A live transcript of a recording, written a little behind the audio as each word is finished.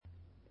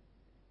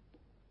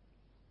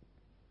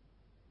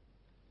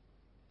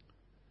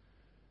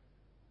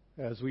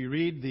As we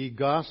read the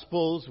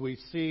Gospels, we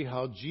see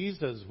how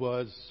Jesus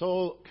was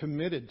so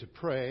committed to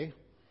pray.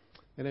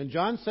 And in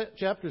John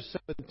chapter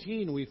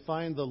 17, we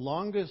find the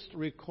longest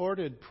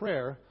recorded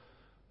prayer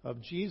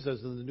of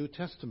Jesus in the New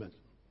Testament,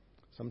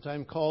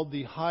 sometimes called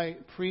the high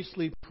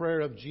priestly prayer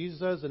of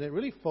Jesus, and it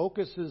really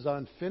focuses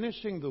on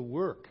finishing the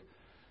work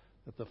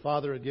that the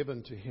Father had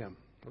given to him.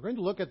 We're going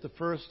to look at the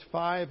first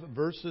 5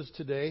 verses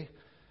today,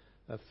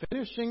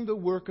 finishing the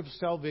work of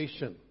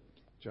salvation.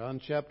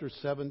 John chapter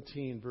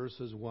 17,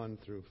 verses 1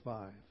 through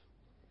 5.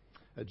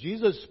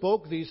 Jesus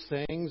spoke these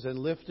things, and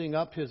lifting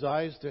up his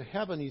eyes to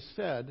heaven, he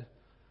said,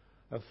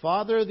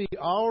 Father, the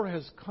hour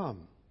has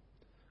come.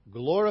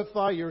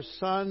 Glorify your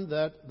Son,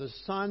 that the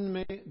Son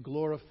may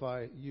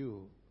glorify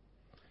you.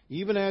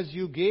 Even as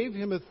you gave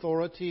him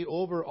authority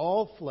over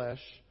all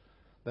flesh,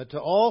 that to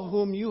all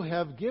whom you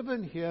have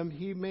given him,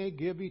 he may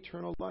give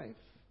eternal life.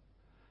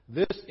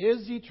 This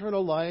is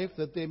eternal life,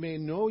 that they may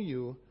know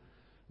you,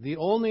 the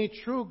only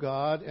true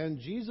God, and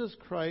Jesus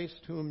Christ,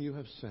 whom you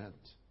have sent.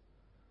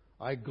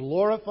 I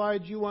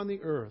glorified you on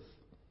the earth,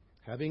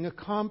 having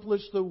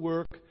accomplished the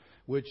work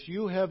which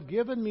you have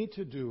given me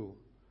to do.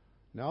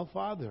 Now,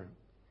 Father,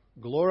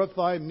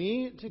 glorify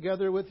me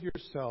together with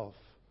yourself,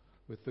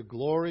 with the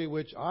glory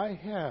which I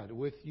had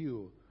with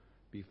you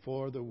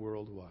before the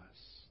world was.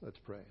 Let's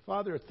pray.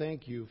 Father,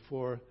 thank you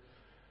for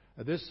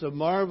this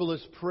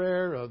marvelous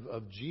prayer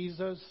of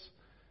Jesus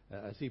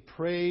as he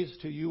prays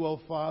to you,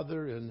 O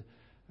Father, and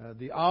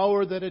the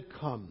hour that had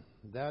come,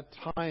 that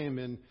time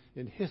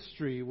in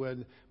history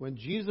when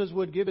Jesus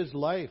would give his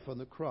life on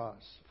the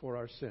cross for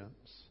our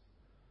sins.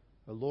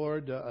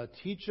 Lord,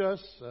 teach us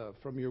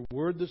from your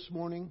word this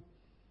morning.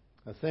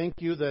 Thank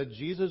you that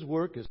Jesus'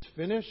 work is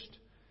finished.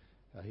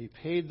 He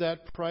paid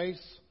that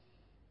price,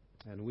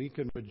 and we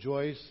can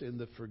rejoice in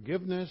the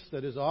forgiveness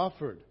that is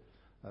offered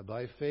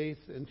by faith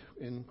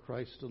in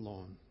Christ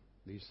alone.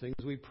 These things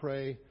we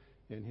pray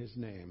in his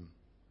name.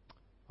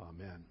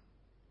 Amen.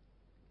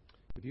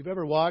 If you've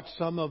ever watched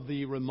some of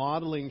the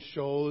remodeling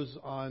shows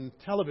on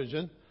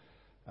television,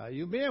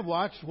 you may have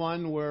watched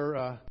one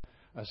where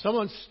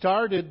someone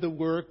started the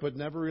work but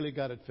never really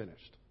got it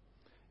finished.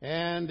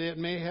 And it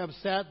may have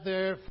sat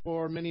there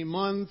for many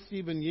months,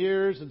 even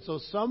years, and so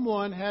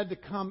someone had to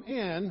come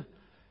in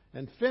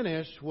and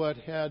finish what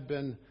had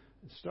been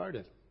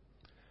started.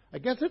 I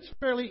guess it's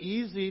fairly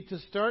easy to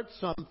start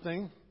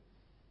something,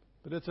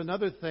 but it's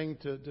another thing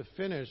to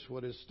finish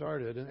what is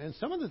started. And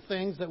some of the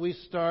things that we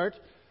start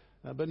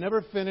but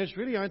never finish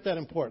really aren't that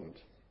important.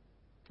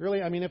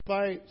 Really, I mean, if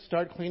I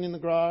start cleaning the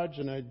garage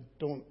and I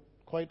don't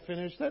quite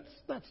finish,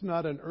 that's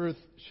not an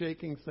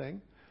earth-shaking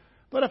thing.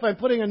 But if I'm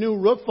putting a new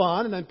roof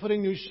on and I'm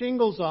putting new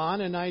shingles on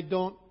and I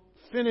don't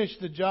finish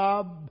the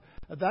job,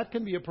 that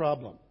can be a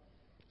problem.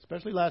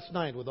 Especially last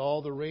night with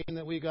all the rain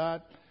that we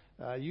got.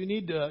 You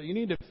need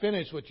to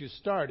finish what you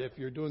start if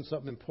you're doing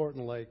something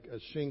important like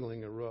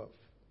shingling a roof.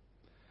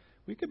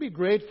 We could be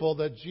grateful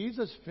that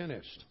Jesus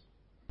finished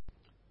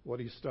what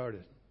he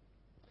started.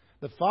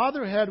 The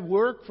Father had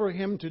work for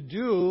him to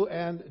do,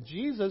 and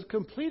Jesus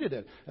completed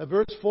it. At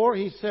verse 4,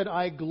 he said,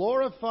 I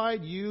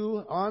glorified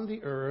you on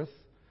the earth,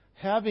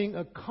 having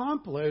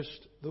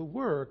accomplished the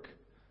work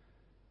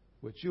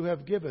which you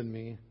have given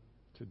me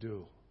to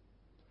do.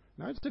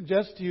 Now, I'd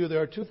suggest to you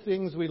there are 2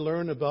 things we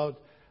learn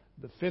about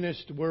the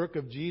finished work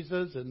of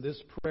Jesus in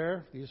this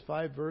prayer, these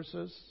 5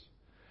 verses.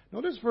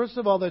 Notice, first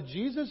of all, that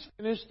Jesus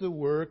finished the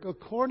work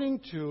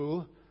according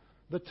to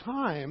the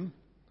time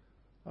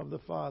of the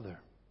Father.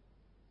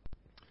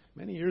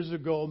 Many years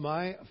ago,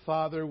 my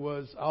father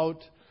was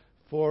out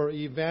for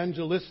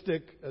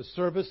evangelistic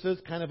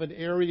services, kind of an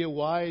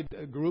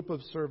area-wide group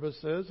of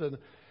services.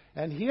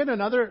 And he and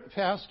another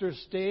pastor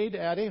stayed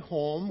at a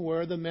home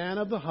where the man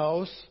of the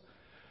house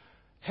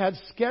had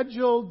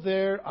scheduled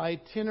their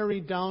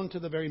itinerary down to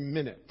the very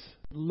minute,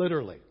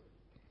 literally.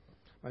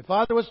 My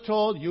father was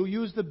told, you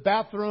use the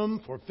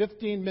bathroom for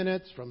 15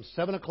 minutes from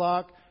 7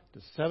 o'clock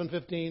to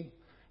 7:15.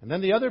 And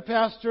then the other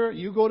pastor,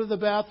 you go to the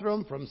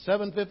bathroom from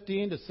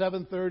 7:15 to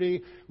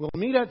 7:30. We'll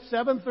meet at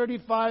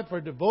 7:35 for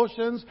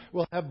devotions.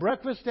 We'll have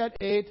breakfast at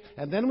 8.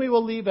 And then we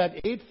will leave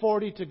at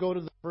 8:40 to go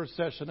to the first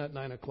session at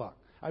 9 o'clock.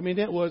 I mean,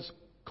 it was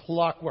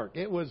clockwork.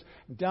 It was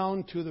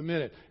down to the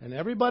minute. And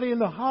everybody in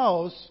the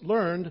house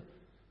learned,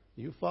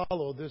 you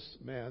follow this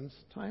man's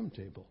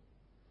timetable.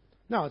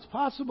 Now, it's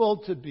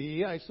possible to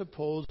be, I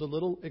suppose, a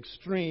little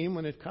extreme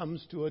when it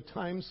comes to a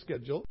time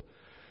schedule.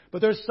 But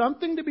there's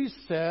something to be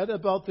said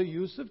about the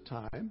use of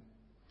time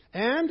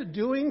and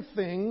doing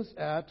things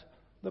at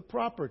the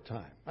proper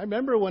time. I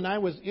remember when I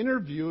was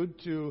interviewed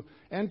to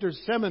enter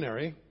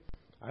seminary,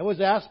 I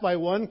was asked by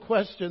one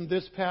question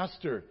this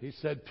pastor. He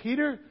said,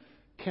 Peter,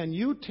 can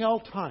you tell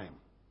time?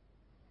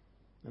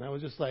 And I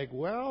was just like,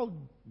 well,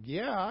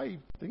 yeah, I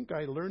think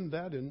I learned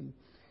that in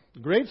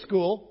grade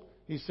school.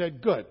 He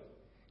said, good.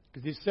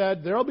 Because he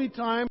said, there'll be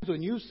times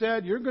when you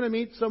said you're going to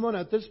meet someone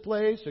at this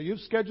place or you've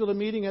scheduled a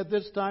meeting at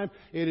this time.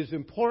 It is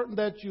important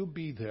that you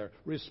be there.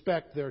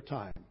 Respect their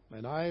time.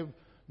 And I've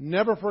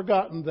never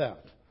forgotten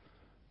that.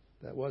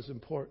 That was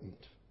important.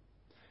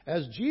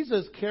 as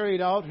Jesus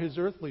carried out his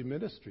earthly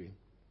ministry,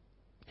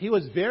 he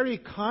was very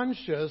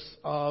conscious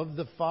of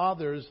the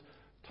Father's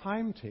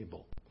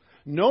timetable.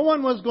 No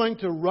one was going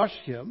to rush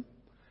him.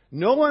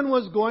 No one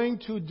was going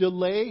to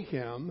delay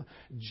him.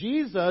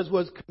 Jesus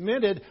was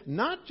committed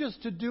not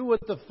just to do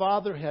what the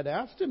Father had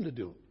asked him to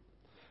do,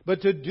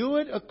 but to do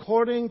it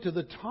according to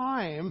the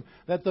time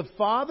that the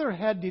Father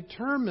had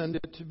determined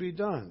it to be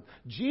done.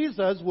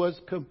 Jesus was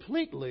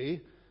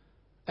completely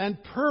and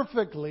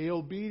perfectly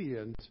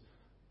obedient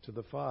to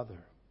the Father.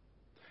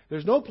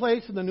 There's no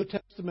place in the New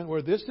Testament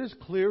where this is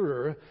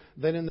clearer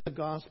than in the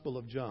Gospel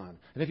of John.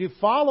 And if you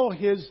follow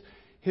his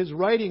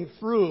writing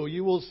through,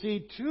 you will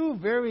see two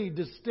very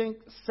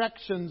distinct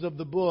sections of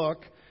the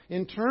book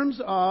in terms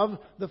of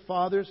the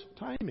Father's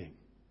timing.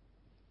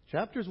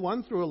 Chapters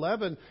 1 through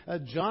 11,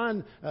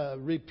 John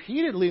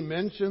repeatedly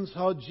mentions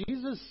how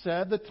Jesus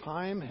said the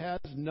time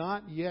has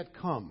not yet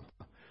come.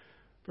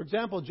 For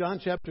example, John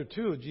chapter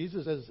 2,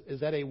 Jesus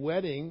is at a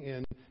wedding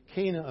in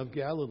Cana of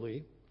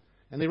Galilee,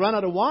 and they run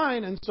out of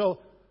wine, and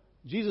so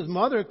Jesus'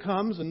 mother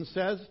comes and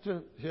says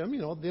to him,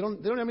 they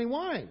don't have any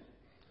wine.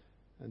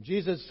 And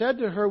Jesus said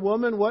to her,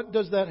 "Woman, what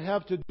does that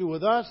have to do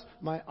with us?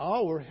 My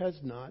hour has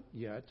not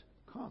yet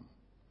come."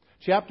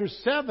 Chapter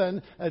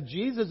 7,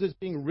 Jesus is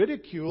being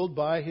ridiculed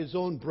by his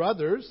own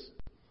brothers.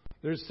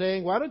 They're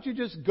saying, "Why don't you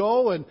just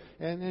go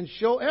and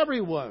show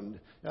everyone?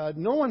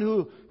 No one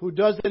who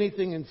does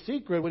anything in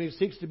secret when he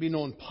seeks to be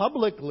known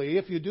publicly,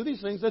 if you do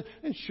these things,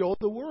 then show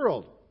the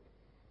world."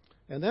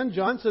 And then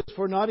John says,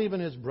 "For not even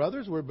his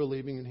brothers were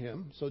believing in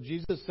him." So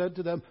Jesus said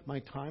to them, "My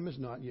time is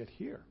not yet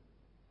here."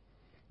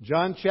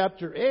 John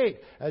chapter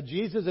 8,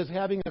 Jesus is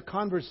having a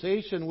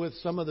conversation with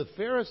some of the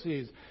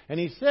Pharisees. And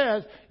he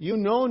says, "You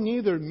know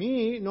neither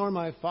me nor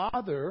my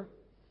Father.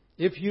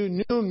 If you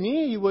knew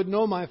me, you would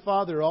know my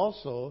Father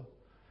also."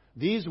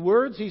 These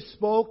words he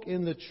spoke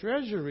in the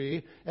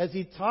treasury as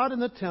he taught in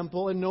the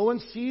temple, and no one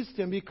seized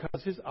him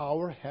because his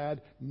hour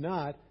had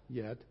not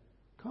yet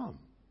come.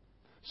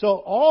 So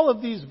all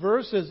of these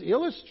verses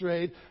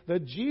illustrate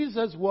that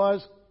Jesus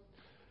was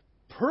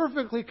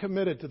perfectly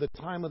committed to the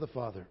time of the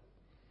Father.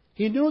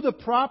 He knew the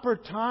proper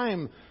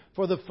time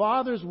for the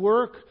Father's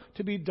work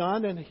to be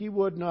done, and he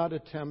would not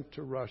attempt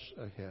to rush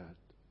ahead.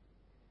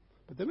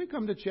 But then we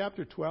come to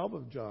chapter 12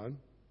 of John,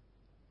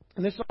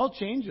 and this all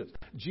changes.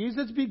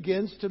 Jesus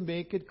begins to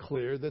make it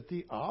clear that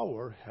the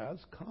hour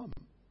has come.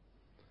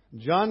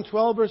 John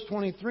 12, verse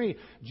 23,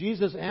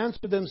 Jesus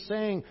answered them,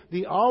 saying,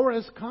 "The hour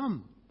has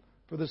come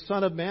for the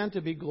Son of Man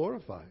to be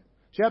glorified."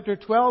 Chapter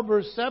 12,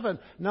 verse 7,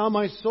 "Now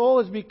my soul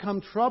has become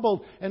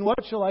troubled, and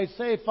what shall I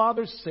say?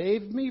 Father,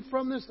 save me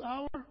from this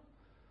hour?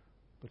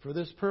 But for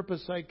this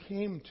purpose I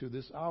came to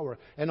this hour."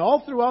 And all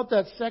throughout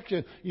that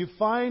section, you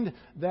find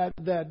that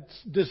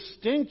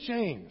distinct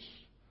change.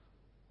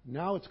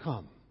 Now it's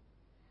come.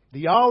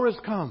 The hour has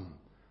come.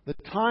 The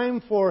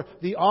time for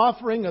the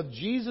offering of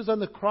Jesus on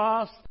the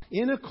cross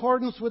in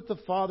accordance with the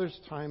Father's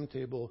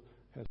timetable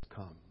has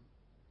come.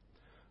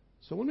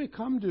 So when we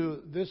come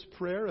to this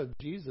prayer of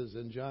Jesus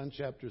in John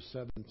chapter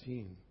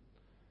 17,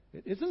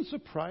 it isn't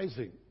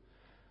surprising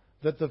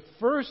that the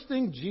first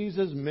thing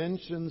Jesus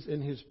mentions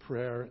in his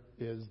prayer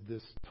is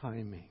this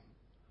timing.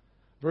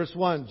 Verse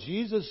 1,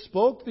 Jesus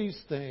spoke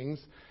these things,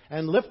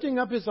 and lifting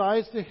up his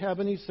eyes to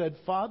heaven, he said,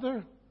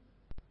 "Father,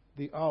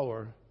 the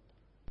hour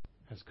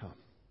has come."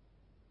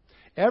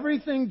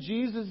 Everything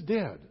Jesus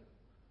did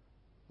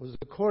was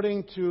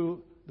according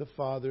to the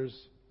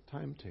Father's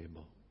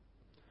timetable.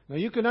 Now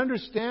you can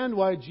understand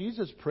why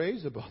Jesus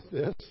prays about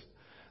this.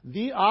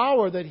 The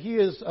hour that he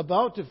is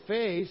about to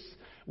face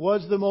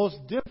was the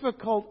most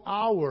difficult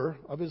hour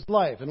of his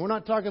life. And we're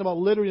not talking about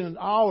literally an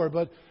hour,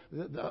 but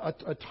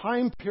a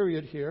time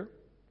period here.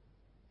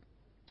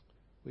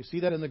 We see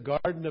that in the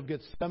Garden of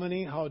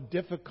Gethsemane, how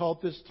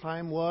difficult this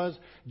time was.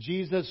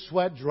 Jesus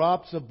sweat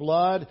drops of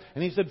blood,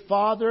 and he said,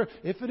 "Father,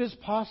 if it is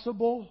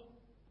possible,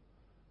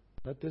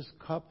 let this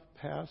cup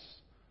pass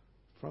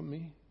from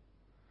me."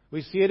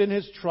 We see it in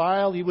his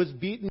trial. He was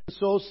beaten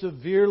so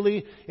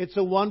severely, it's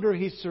a wonder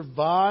he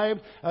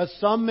survived.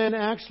 Some men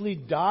actually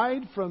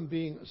died from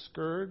being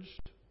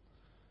scourged.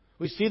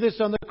 We see this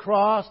on the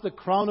cross, the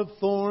crown of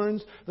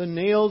thorns, the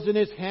nails in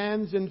his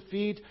hands and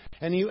feet.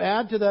 And you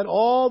add to that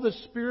all the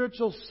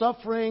spiritual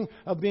suffering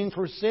of being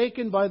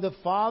forsaken by the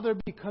Father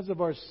because of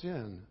our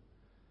sin.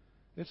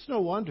 It's no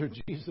wonder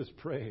Jesus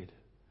prayed.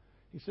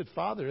 He said,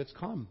 "Father, it's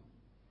come.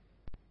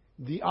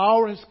 The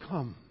hour has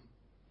come."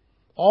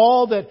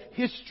 All that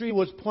history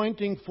was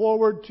pointing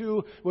forward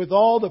to, with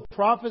all the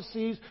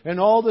prophecies and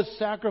all the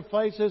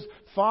sacrifices,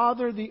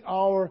 "Father, the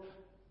hour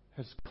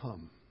has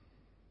come."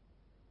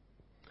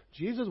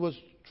 Jesus was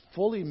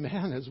fully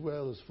man as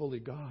well as fully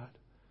God.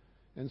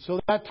 And so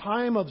that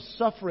time of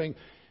suffering,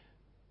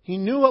 he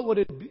knew what would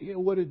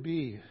it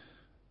be.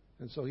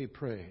 And so he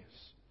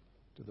prays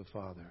to the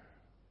Father.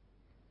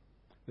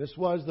 This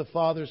was the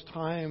Father's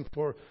time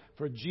for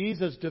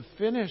Jesus to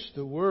finish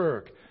the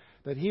work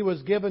that he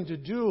was given to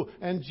do,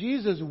 and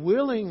Jesus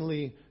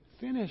willingly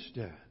finished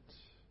it.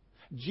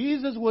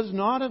 Jesus was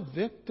not a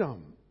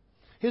victim.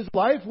 His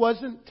life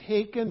wasn't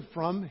taken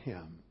from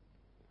Him.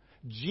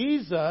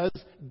 Jesus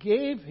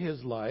gave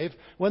His life.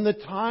 When the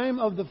time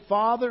of the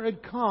Father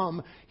had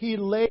come, He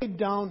laid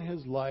down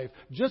His life,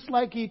 just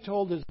like He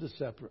told His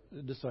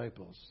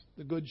disciples.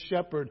 The Good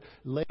Shepherd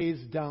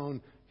lays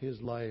down His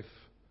life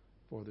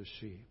for the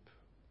sheep.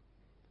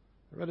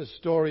 I read a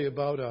story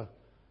about an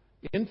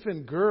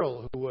infant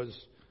girl who was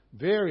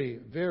very,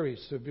 very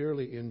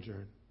severely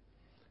injured.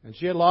 And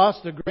she had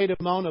lost a great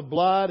amount of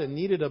blood and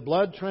needed a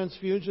blood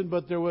transfusion,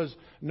 but there was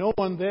no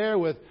one there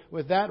with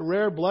that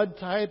rare blood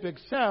type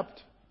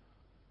except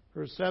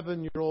her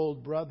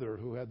 7-year-old brother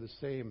who had the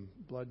same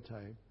blood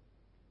type.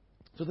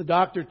 So the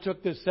doctor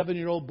took this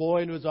 7-year-old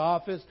boy into his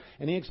office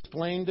and he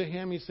explained to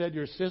him, he said,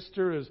 your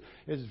sister is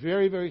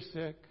very, very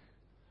sick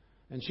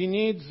and she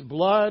needs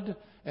blood,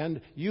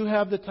 and you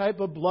have the type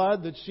of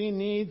blood that she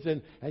needs,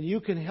 and you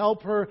can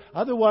help her.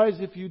 Otherwise,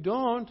 if you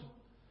don't,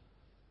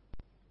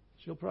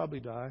 she'll probably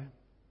die.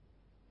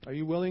 Are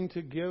you willing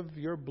to give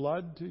your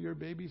blood to your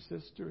baby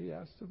sister? He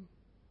asked him.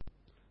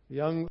 The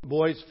young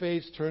boy's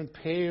face turned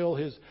pale.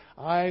 His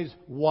eyes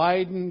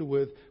widened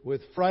with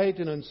fright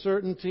and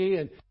uncertainty,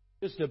 and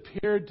just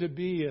appeared to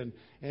be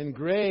in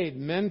great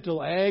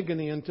mental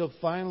agony until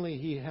finally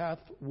he half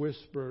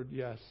whispered,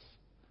 yes,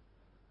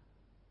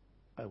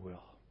 I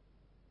will.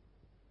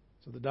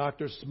 So the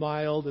doctor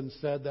smiled and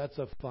said, that's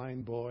a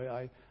fine boy.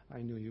 I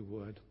knew you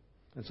would.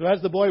 And so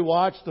as the boy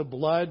watched the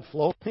blood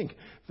flowing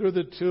through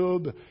the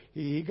tube,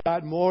 he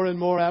got more and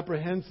more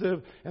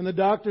apprehensive. And the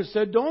doctor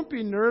said, don't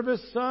be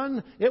nervous,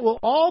 son. It will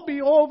all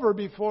be over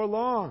before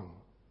long.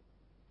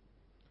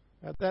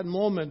 At that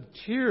moment,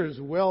 tears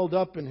welled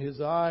up in his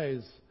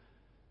eyes.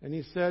 And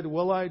he said,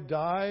 will I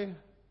die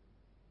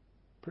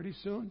pretty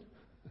soon?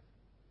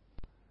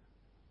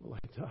 Will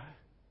I die?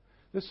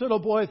 This little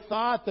boy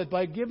thought that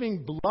by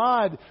giving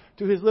blood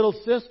to his little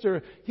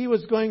sister, he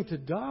was going to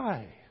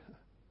die.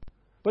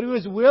 But he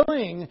was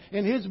willing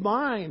in his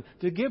mind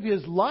to give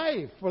his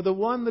life for the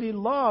one that he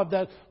loved,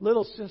 that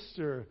little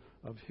sister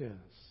of his.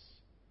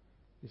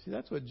 You see,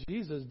 that's what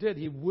Jesus did.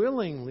 He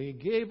willingly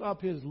gave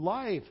up His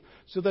life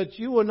so that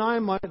you and I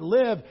might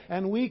live,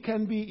 and we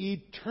can be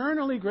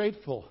eternally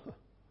grateful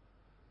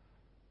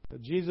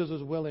that Jesus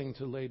was willing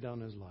to lay down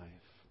His life.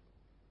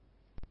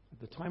 At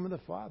the time of the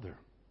Father,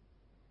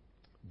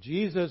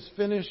 Jesus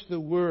finished the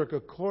work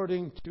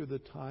according to the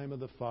time of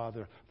the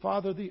Father.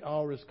 Father, the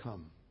hour has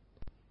come.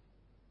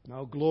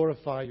 Now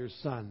glorify your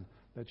Son,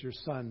 that your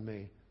Son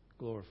may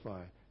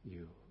glorify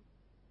you.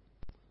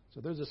 So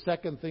there's a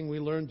second thing we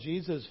learned.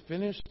 Jesus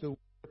finished the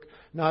work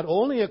not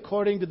only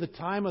according to the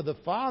time of the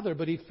Father,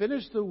 but He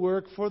finished the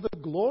work for the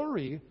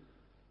glory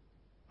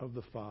of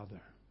the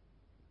Father.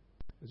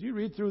 As you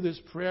read through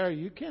this prayer,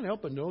 you can't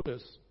help but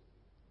notice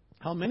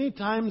how many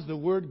times the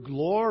word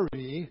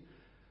glory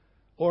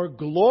or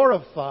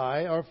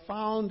glorify are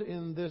found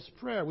in this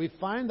prayer. We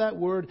find that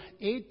word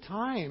 8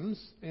 times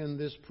in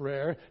this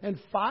prayer, and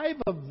 5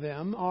 of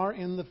them are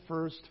in the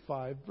first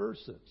 5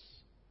 verses.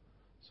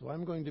 So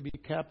I'm going to be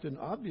Captain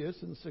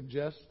Obvious and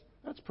suggest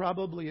that's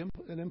probably an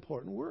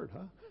important word,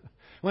 huh?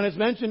 When it's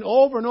mentioned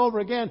over and over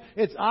again,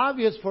 it's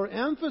obvious for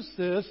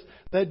emphasis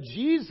that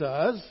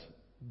Jesus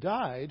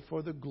died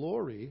for the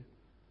glory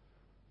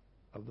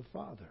of the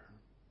Father.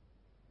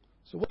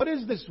 So what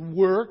is this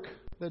work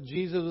that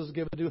Jesus was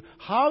given to do?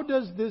 How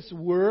does this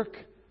work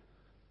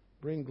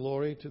bring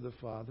glory to the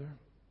Father?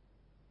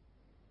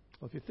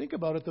 Well, if you think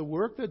about it, the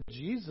work that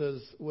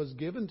Jesus was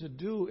given to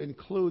do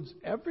includes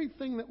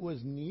everything that was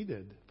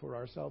needed for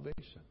our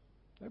salvation.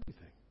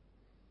 Everything.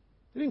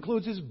 It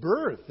includes His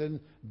birth in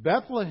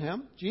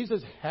Bethlehem.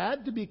 Jesus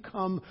had to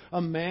become a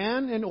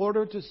man in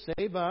order to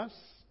save us.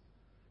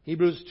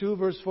 Hebrews 2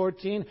 verse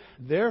 14,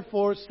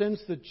 therefore,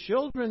 since the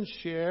children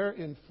share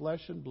in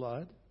flesh and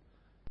blood,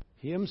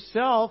 He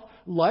Himself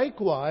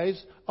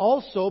likewise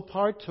also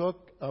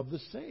partook of the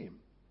same,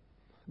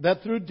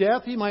 that through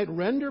death He might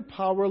render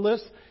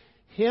powerless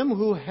him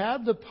who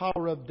had the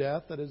power of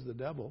death, that is the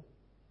devil.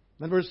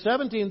 And verse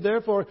 17,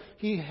 therefore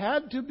He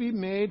had to be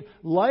made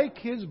like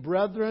His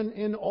brethren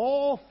in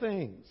all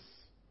things,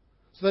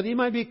 so that He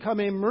might become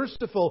a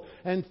merciful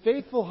and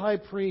faithful high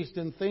priest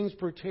in things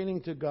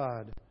pertaining to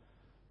God,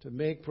 to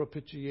make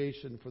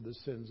propitiation for the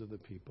sins of the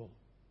people.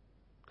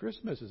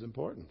 Christmas is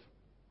important.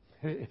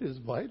 It is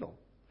vital.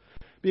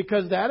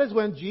 Because that is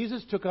when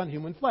Jesus took on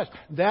human flesh.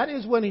 That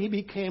is when He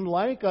became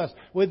like us.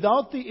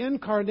 Without the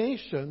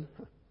incarnation,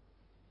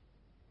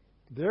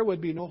 there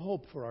would be no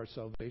hope for our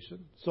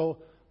salvation. So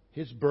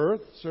His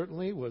birth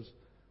certainly was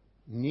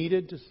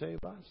needed to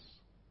save us.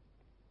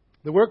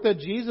 The work that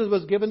Jesus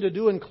was given to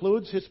do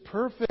includes His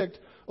perfect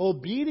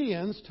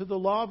obedience to the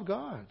law of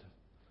God.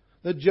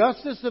 The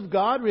justice of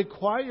God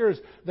requires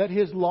that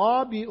His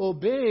law be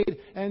obeyed,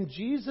 and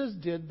Jesus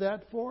did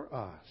that for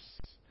us.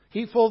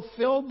 He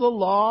fulfilled the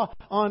law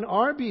on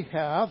our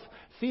behalf.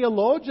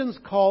 Theologians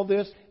call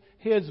this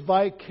His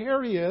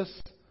vicarious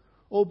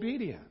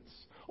obedience,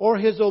 or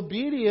His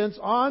obedience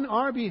on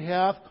our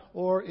behalf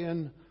or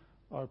in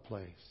our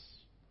place.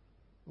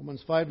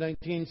 Romans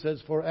 5:19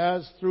 says, for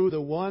as through the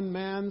one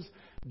man's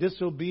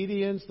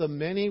disobedience, the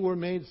many were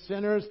made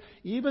sinners.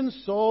 Even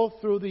so,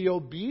 through the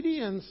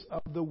obedience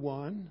of the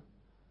one,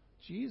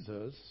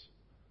 Jesus,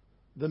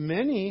 the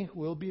many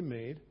will be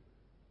made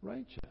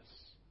righteous.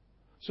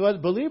 So as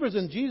believers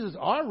in Jesus,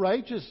 our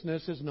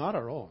righteousness is not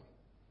our own.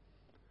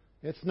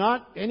 It's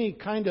not any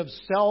kind of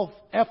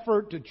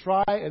self-effort to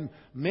try and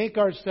make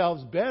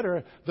ourselves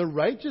better. The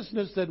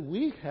righteousness that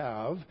we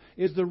have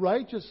is the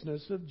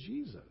righteousness of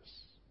Jesus,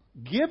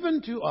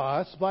 given to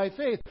us by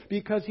faith,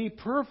 because He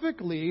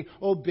perfectly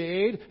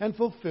obeyed and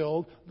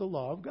fulfilled the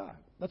law of God.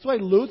 That's why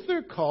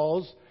Luther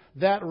calls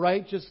that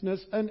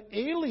righteousness an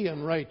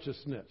alien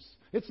righteousness.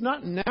 It's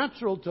not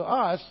natural to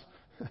us.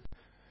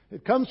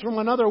 It comes from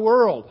another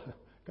world.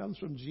 It comes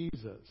from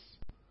Jesus.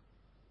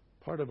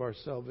 Part of our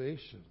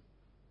salvation.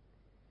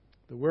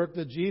 The work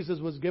that Jesus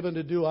was given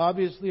to do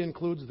obviously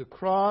includes the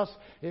cross.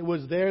 It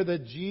was there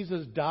that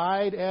Jesus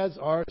died as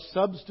our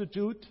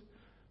substitute.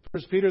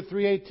 1 Peter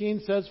 3:18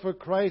 says, "For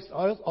Christ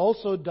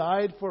also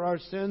died for our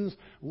sins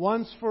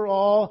once for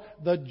all,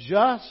 the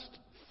just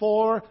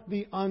for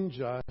the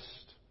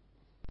unjust,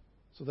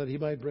 so that He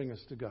might bring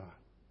us to God."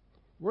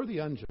 We're the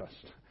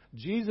unjust.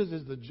 Jesus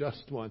is the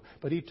just one,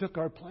 but He took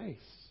our place.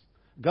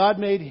 God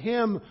made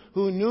Him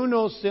who knew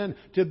no sin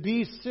to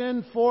be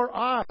sin for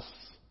us,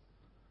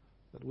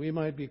 that we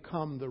might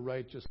become the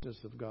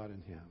righteousness of God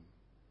in Him.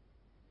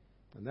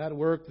 And that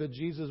work that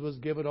Jesus was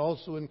given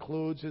also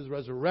includes His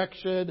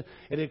resurrection.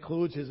 It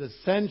includes His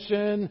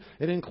ascension.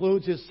 It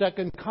includes His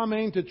second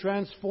coming to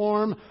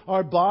transform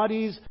our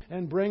bodies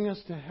and bring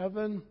us to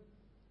heaven.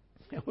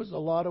 It was a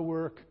lot of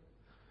work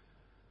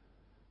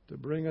to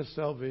bring us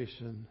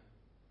salvation.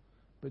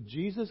 But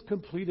Jesus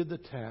completed the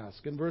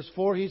task. In verse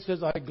 4 He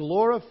says, "I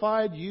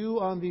glorified you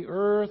on the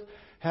earth,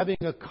 having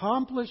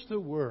accomplished the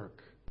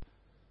work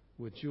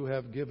which you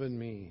have given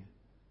me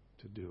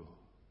to do."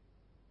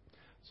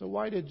 So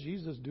why did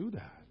Jesus do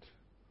that?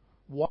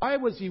 Why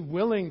was He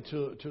willing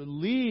to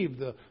leave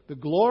the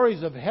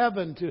glories of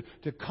heaven,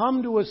 to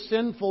come to a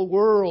sinful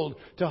world,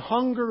 to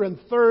hunger and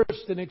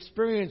thirst and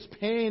experience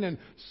pain and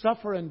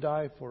suffer and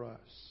die for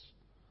us?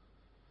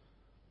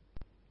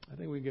 I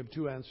think we give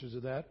two answers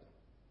to that.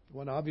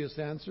 One obvious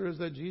answer is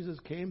that Jesus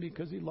came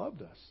because He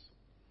loved us.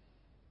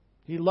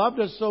 He loved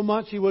us so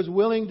much He was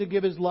willing to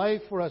give His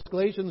life for us.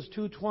 Galatians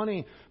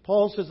 2:20,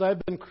 Paul says,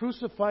 "I've been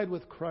crucified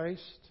with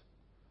Christ.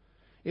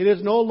 It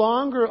is no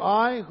longer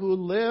I who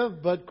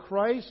live, but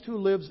Christ who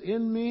lives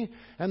in me.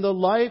 And the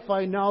life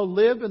I now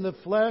live in the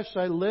flesh,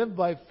 I live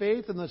by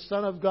faith in the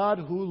Son of God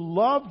who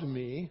loved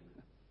me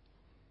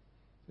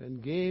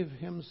and gave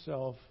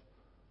Himself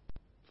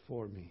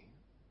for me."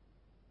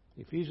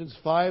 Ephesians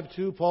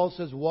 5:2, Paul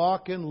says,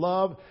 "Walk in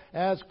love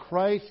as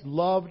Christ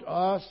loved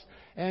us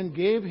and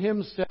gave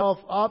Himself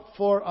up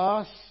for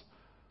us,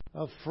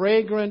 a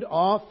fragrant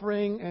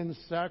offering and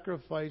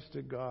sacrifice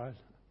to God."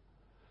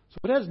 So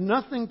it has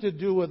nothing to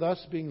do with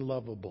us being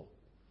lovable.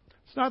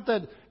 It's not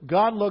that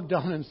God looked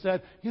down and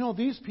said,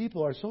 "These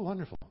people are so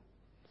wonderful.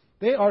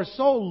 They are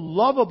so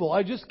lovable.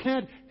 I just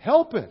can't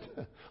help it.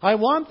 I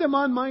want them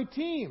on my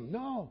team."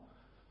 No.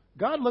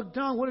 God looked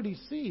down. What did He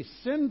see?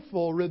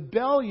 Sinful,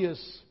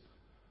 rebellious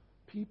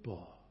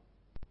people.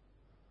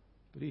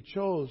 But He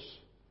chose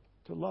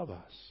to love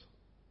us.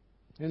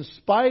 In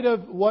spite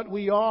of what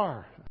we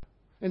are,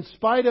 in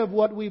spite of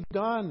what we've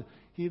done,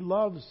 He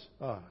loves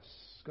us.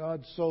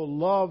 God so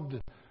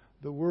loved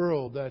the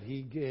world that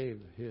He gave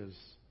His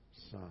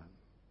Son.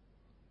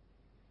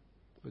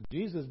 But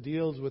Jesus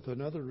deals with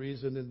another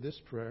reason in this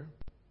prayer.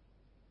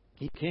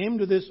 He came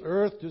to this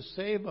earth to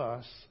save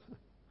us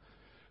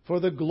for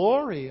the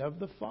glory of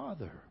the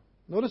Father.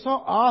 Notice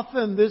how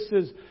often this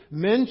is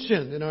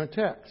mentioned in our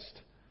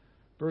text.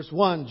 Verse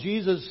 1,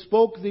 Jesus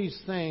spoke these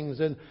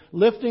things, and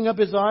lifting up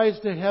His eyes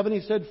to heaven,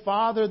 He said,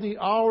 "Father, the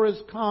hour is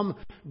come.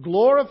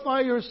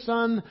 Glorify your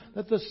Son,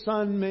 that the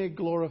Son may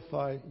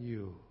glorify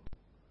you."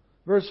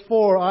 Verse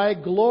 4, "I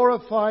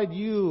glorified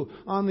you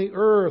on the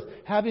earth,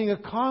 having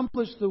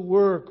accomplished the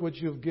work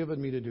which you have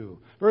given me to do."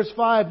 Verse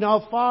 5, "Now,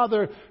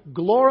 Father,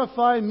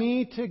 glorify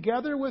me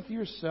together with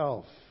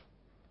yourself,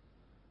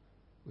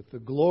 with the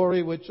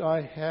glory which I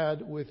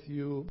had with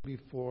you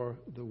before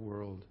the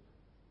world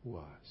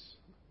was."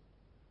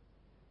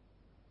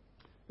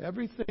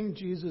 Everything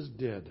Jesus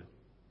did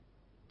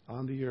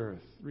on the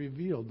earth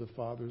revealed the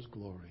Father's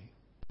glory.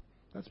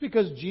 That's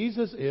because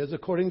Jesus is,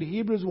 according to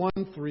Hebrews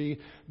 1:3,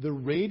 the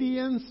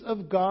radiance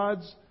of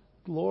God's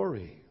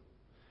glory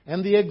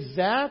and the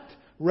exact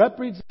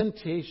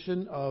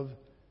representation of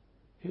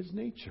His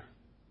nature.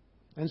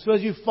 And so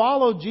as you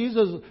follow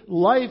Jesus'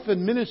 life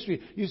and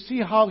ministry, you see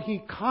how He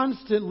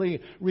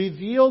constantly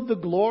revealed the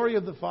glory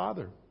of the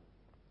Father.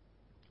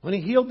 When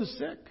He healed the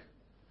sick,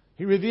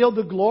 He revealed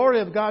the glory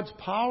of God's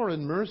power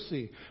and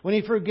mercy. When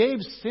He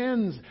forgave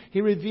sins, He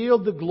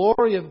revealed the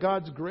glory of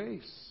God's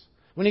grace.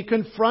 When He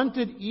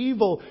confronted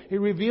evil, He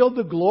revealed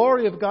the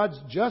glory of God's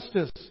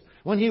justice.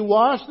 When He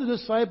washed the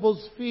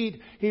disciples'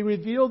 feet, He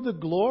revealed the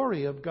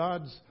glory of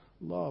God's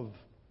love.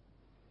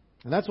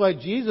 And that's why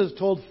Jesus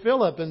told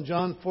Philip in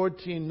John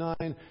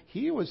 14:9,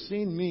 "He who has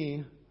seen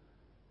me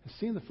has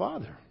seen the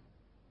Father."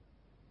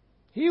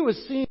 He was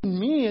seeing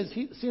me as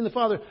he seen the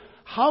Father.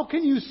 How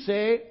can you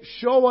say,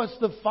 show us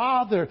the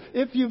Father,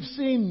 if you've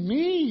seen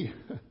me?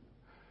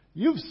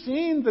 You've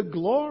seen the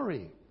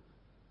glory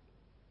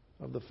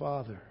of the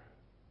Father.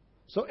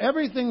 So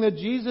everything that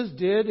Jesus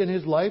did in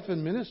His life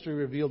and ministry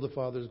revealed the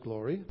Father's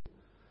glory.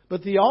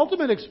 But the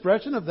ultimate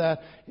expression of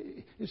that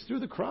is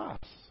through the cross.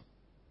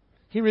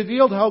 He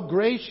revealed how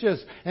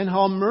gracious and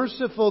how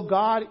merciful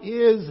God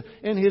is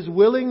in His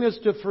willingness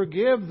to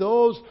forgive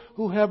those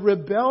who have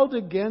rebelled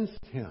against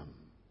Him.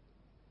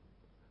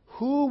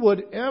 Who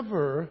would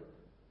ever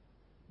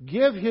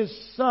give His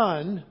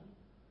Son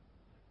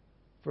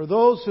for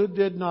those who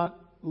did not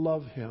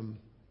love Him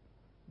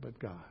but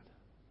God?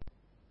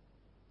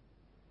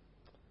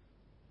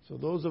 So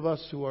those of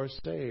us who are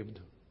saved,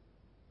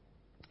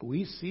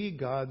 we see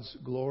God's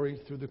glory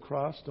through the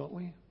cross, don't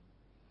we?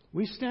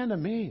 We stand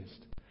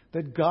amazed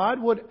that God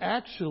would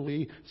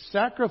actually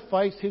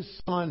sacrifice His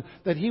Son,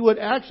 that He would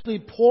actually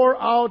pour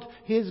out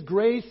His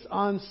grace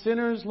on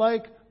sinners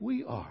like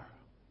we are.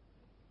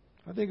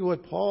 I think of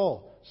what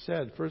Paul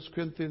said, 1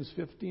 Corinthians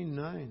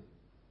 15:9.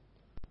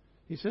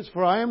 He says,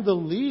 "For I am the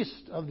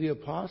least of the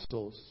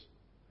apostles,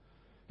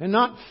 and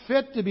not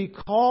fit to be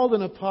called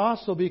an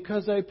apostle,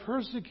 because I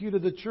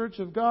persecuted the church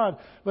of God.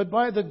 But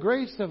by the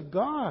grace of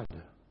God,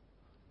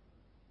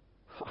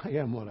 I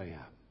am what I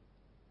am.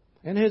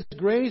 And His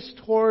grace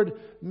toward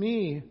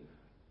me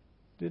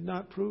did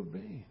not prove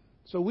vain."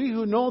 So we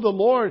who know the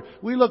Lord,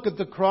 we look at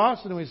the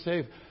cross and we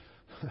say,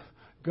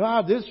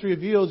 God, this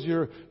reveals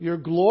your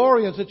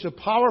glory in such a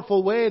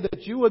powerful way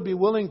that you would be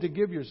willing to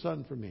give your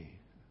Son for me.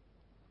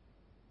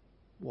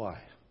 Why?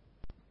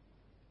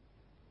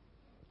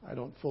 I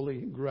don't fully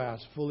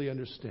grasp, fully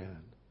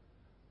understand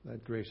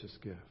that gracious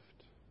gift.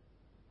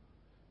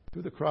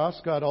 Through the cross,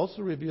 God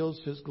also reveals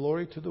His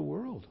glory to the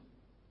world.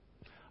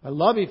 I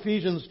love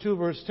Ephesians 2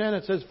 verse 10.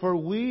 It says, "For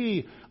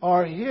we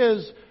are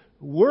His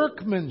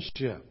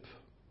workmanship."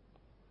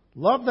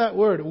 Love that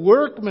word,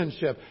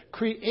 workmanship.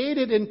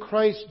 Created in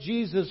Christ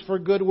Jesus for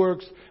good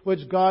works,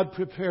 which God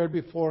prepared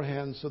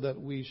beforehand so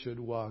that we should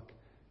walk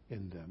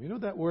in them. You know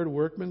that word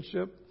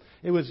workmanship?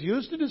 It was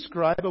used to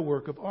describe a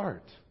work of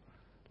art,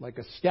 like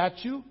a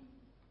statue,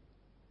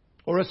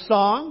 or a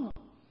song,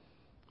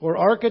 or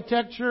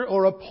architecture,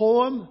 or a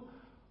poem,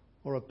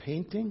 or a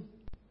painting.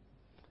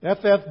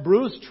 F.F.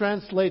 Bruce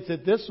translates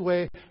it this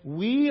way: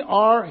 we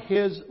are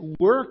His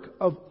work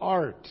of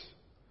art,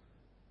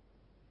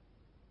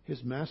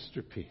 His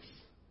masterpiece.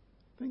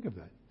 Think of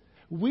that.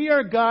 We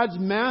are God's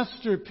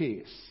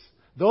masterpiece.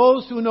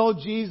 Those who know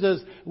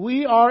Jesus,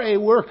 we are a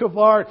work of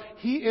art.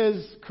 He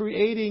is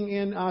creating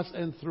in us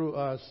and through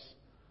us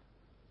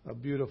a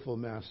beautiful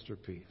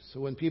masterpiece. So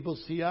when people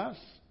see us,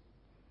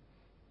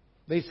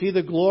 they see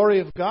the glory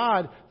of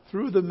God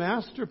through the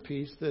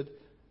masterpiece that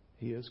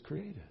He has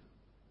created.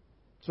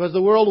 So as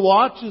the world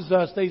watches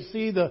us, they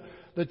see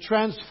the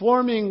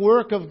transforming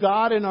work of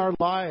God in our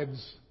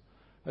lives,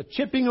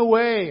 chipping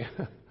away,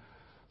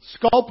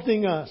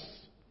 sculpting us,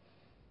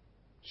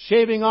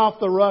 shaving off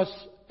the rough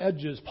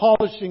edges,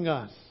 polishing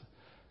us.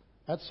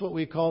 That's what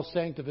we call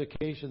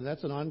sanctification.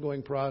 That's an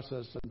ongoing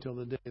process until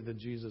the day that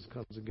Jesus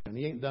comes again.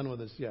 He ain't done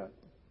with us yet.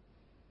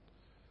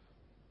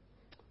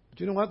 But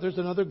you know what? There's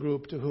another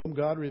group to whom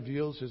God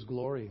reveals His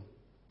glory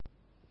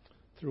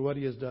through what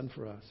He has done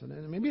for us.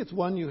 And maybe it's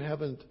one you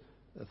haven't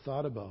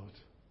thought about.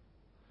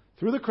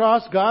 Through the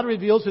cross, God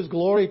reveals His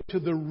glory to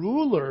the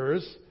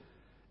rulers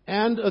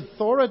and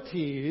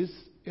authorities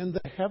in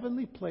the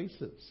heavenly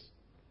places.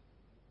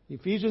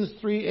 Ephesians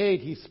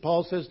 3:8,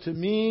 Paul says, "To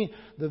me,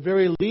 the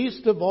very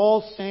least of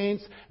all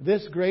saints,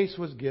 this grace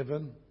was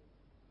given,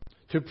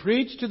 to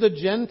preach to the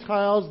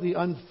Gentiles the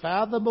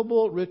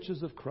unfathomable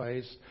riches of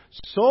Christ,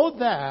 so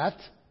that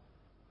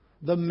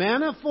the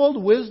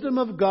manifold wisdom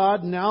of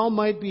God now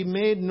might be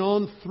made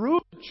known through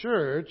the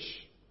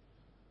church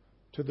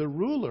to the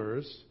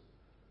rulers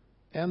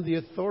and the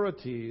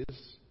authorities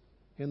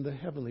in the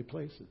heavenly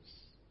places."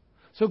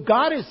 So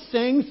God is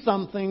saying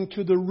something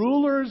to the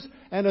rulers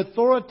and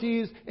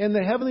authorities in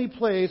the heavenly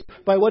place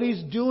by what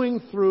He's doing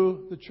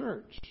through the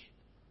church,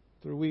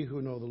 through we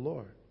who know the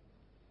Lord.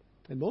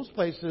 In most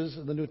places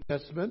in the New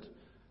Testament,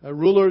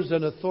 rulers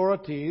and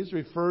authorities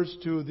refers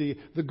to the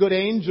good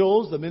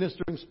angels, the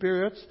ministering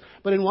spirits.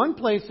 But in one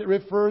place it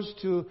refers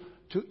to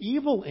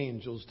evil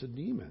angels, to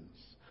demons.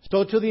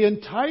 So to the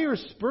entire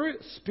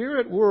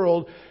spirit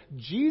world,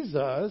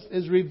 Jesus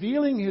is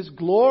revealing His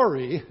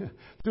glory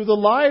through the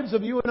lives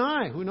of you and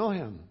I who know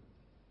Him.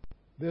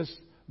 This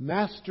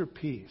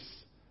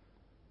masterpiece,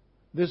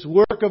 this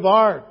work of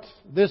art,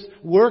 this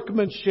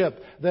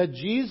workmanship that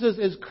Jesus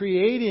is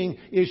creating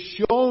is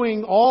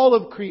showing all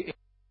of creation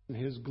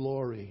His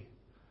glory.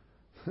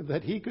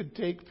 That He could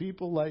take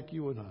people like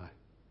you and I,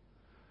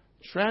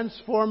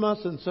 transform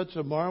us in such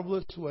a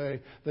marvelous way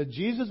that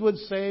Jesus would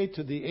say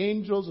to the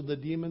angels and the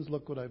demons,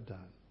 "Look what I've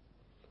done.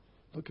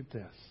 Look at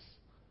this.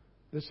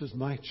 This is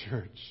my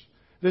church.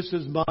 This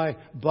is my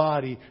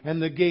body,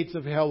 and the gates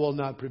of hell will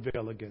not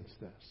prevail against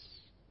this."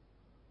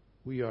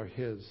 We are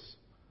His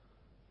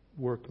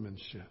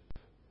workmanship.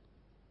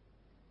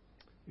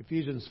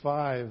 Ephesians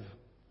 5,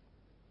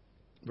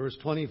 verse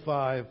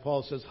 25,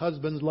 Paul says,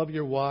 "Husbands, love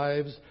your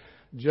wives,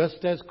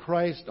 just as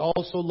Christ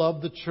also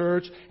loved the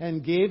church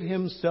and gave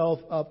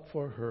himself up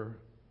for her."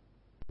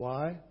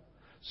 Why?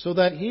 "So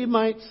that he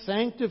might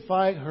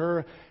sanctify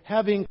her,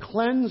 having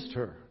cleansed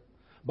her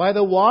by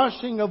the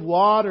washing of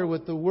water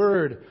with the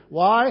word."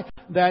 Why?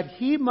 "That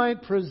he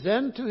might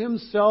present to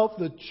himself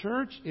the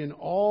church in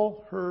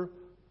all her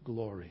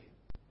glory,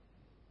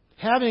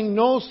 having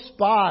no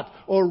spot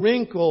or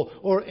wrinkle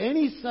or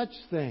any such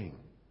thing,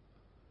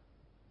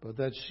 but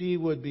that she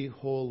would be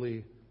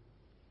holy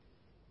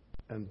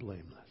and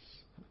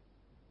blameless."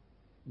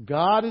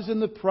 God is in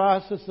the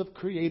process of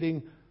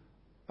creating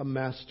a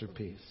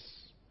masterpiece.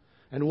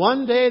 And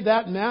one day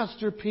that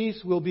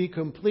masterpiece will be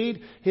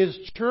complete. His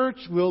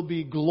church will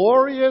be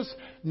glorious,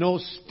 no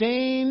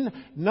stain,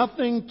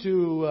 nothing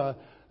to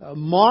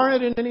mar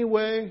it in any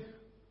way.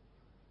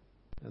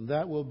 And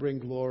that will bring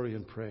glory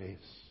and praise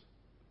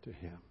to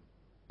Him.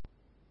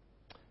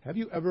 Have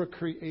you ever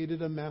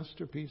created a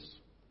masterpiece?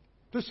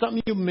 There's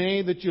something you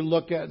made that you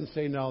look at and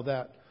say, "No,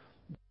 that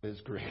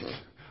is great.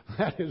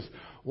 That is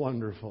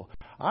wonderful."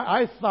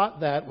 I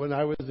thought that when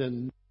I was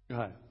in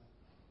high.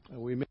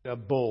 We made a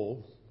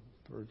bow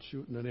for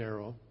shooting an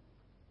arrow.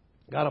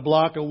 Got a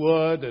block of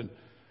wood and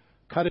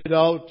cut it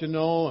out,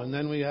 and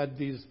then we had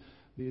these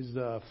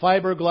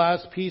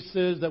fiberglass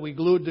pieces that we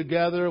glued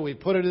together. We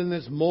put it in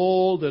this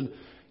mold, and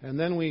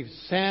then we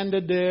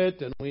sanded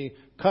it, and we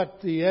cut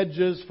the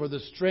edges for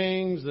the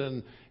strings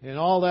and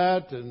all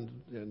that,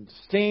 and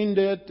stained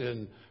it,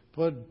 and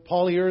put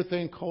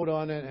polyurethane coat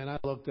on it. And I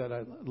looked at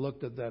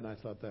that and I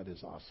thought, that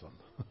is awesome.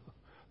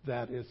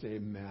 That is a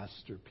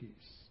masterpiece.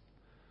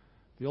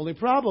 The only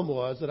problem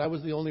was that I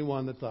was the only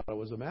one that thought it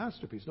was a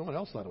masterpiece. No one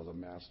else thought it was a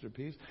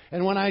masterpiece.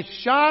 And when I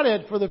shot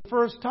it for the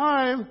first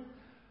time,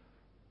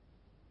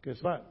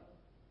 guess what?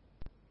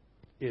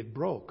 It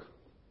broke.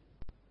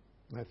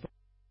 And I thought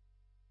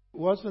it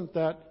wasn't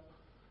that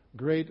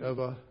great of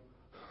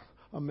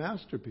a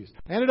masterpiece.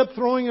 I ended up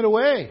throwing it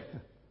away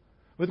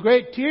with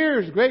great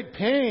tears, great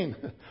pain.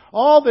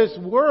 All this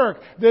work,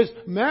 this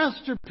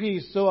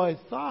masterpiece, so I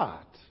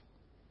thought,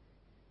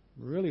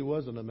 really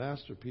wasn't a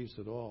masterpiece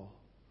at all.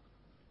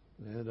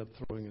 I ended up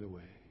throwing it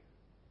away.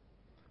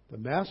 The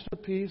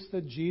masterpiece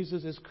that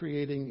Jesus is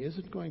creating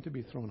isn't going to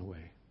be thrown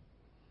away.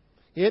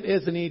 It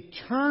is an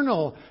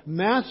eternal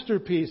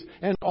masterpiece,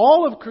 and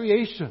all of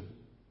creation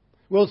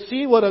will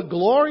see what a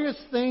glorious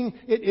thing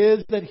it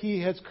is that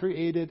He has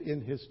created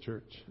in His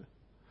church.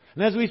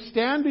 And as we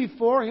stand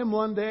before Him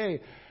one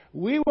day,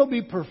 we will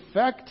be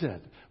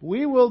perfected.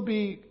 We will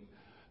be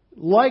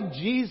like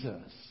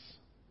Jesus.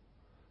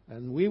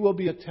 And we will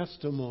be a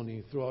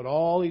testimony throughout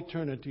all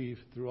eternity,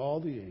 through all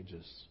the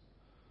ages,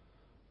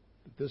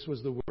 that this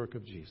was the work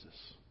of Jesus.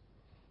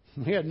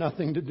 We had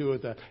nothing to do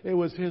with that. It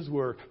was His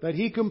work that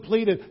He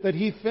completed, that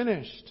He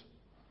finished,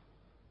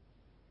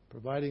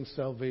 providing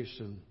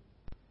salvation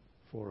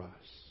for us.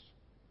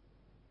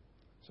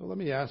 So let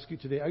me ask you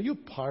today, are you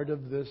part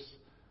of this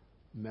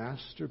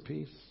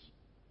masterpiece?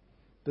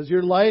 Does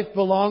your life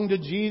belong to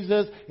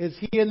Jesus? Is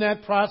He in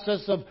that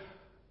process of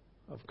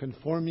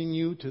conforming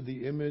you to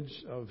the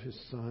image of His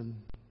Son?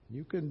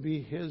 You can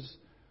be His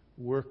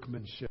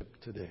workmanship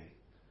today.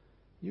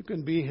 You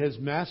can be His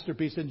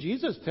masterpiece. And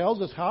Jesus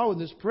tells us how in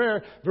this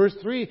prayer. Verse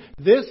 3,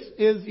 "This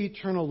is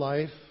eternal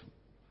life,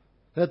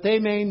 that they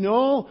may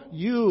know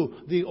you,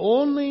 the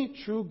only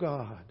true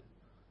God,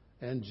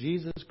 and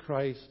Jesus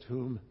Christ,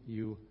 whom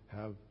you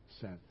have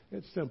sent."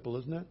 It's simple,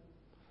 isn't it?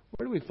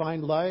 Where do we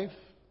find life?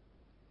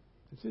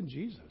 It's in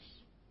Jesus.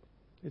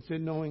 It's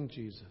in knowing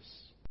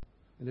Jesus.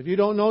 And if you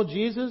don't know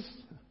Jesus,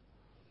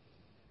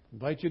 I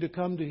invite you to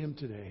come to Him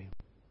today.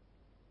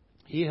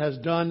 He has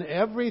done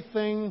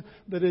everything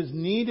that is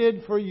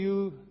needed for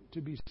you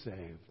to be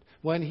saved.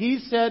 When He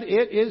said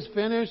it is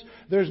finished,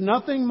 there's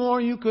nothing more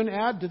you can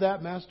add to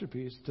that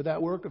masterpiece, to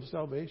that work of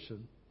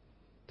salvation,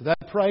 to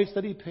that price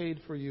that He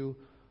paid for you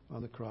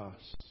on the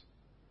cross.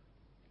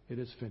 It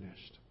is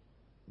finished.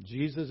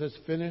 Jesus has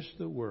finished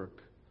the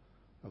work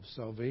of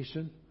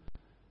salvation,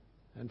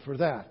 and for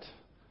that,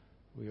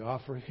 we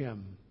offer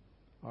Him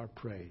our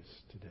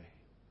praise today.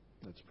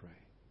 Let's pray.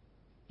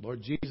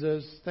 Lord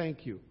Jesus,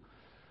 thank You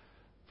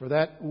for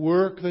that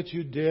work that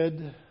You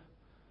did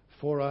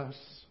for us,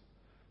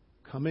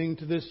 coming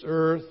to this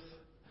earth,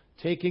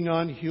 taking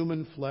on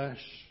human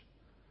flesh,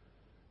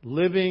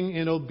 living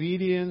in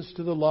obedience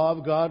to the law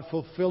of God,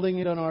 fulfilling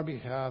it on our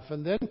behalf,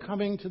 and then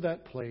coming to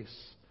that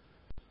place,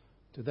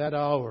 to that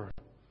hour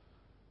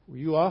where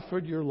You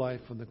offered Your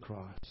life on the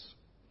cross,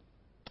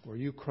 where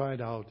You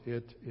cried out,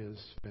 "It is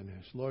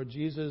finished." Lord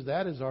Jesus,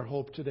 that is our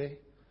hope today.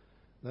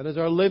 That is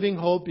our living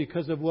hope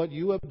because of what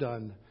You have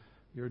done,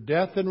 Your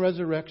death and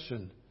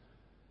resurrection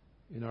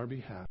in our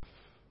behalf.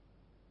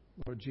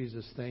 Lord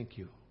Jesus, thank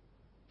You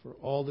for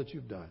all that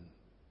You've done.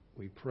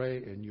 We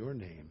pray in Your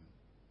name.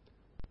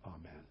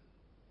 Amen.